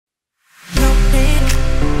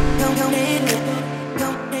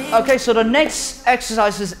Okay, so the next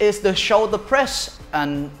exercise is the shoulder press,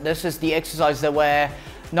 and this is the exercise that where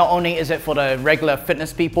not only is it for the regular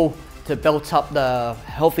fitness people to build up the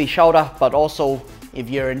healthy shoulder, but also if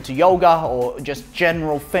you're into yoga or just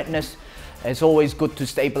general fitness, it's always good to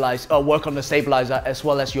stabilize or work on the stabilizer as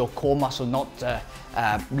well as your core muscle, not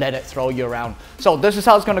let it throw you around. So this is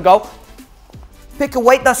how it's gonna go. Pick a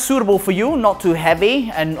weight that's suitable for you, not too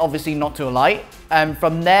heavy and obviously not too light. And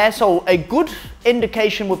from there, so a good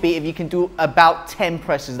indication would be if you can do about 10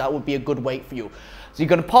 presses, that would be a good weight for you. So you're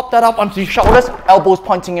gonna pop that up onto your shoulders, elbows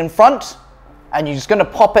pointing in front, and you're just gonna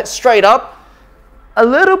pop it straight up, a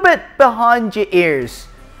little bit behind your ears,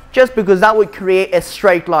 just because that would create a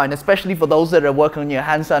straight line, especially for those that are working on your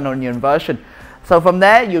handstand or on your inversion. So from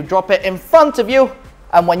there, you drop it in front of you,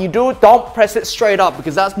 and when you do, don't press it straight up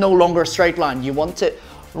because that's no longer a straight line. You want it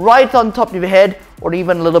right on top of your head or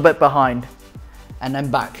even a little bit behind. And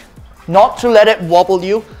then back. Not to let it wobble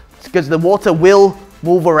you, because the water will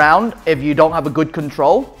move around if you don't have a good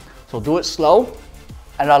control. So do it slow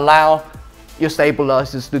and allow your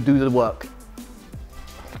stabilizers to do the work.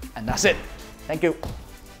 And that's it. Thank you.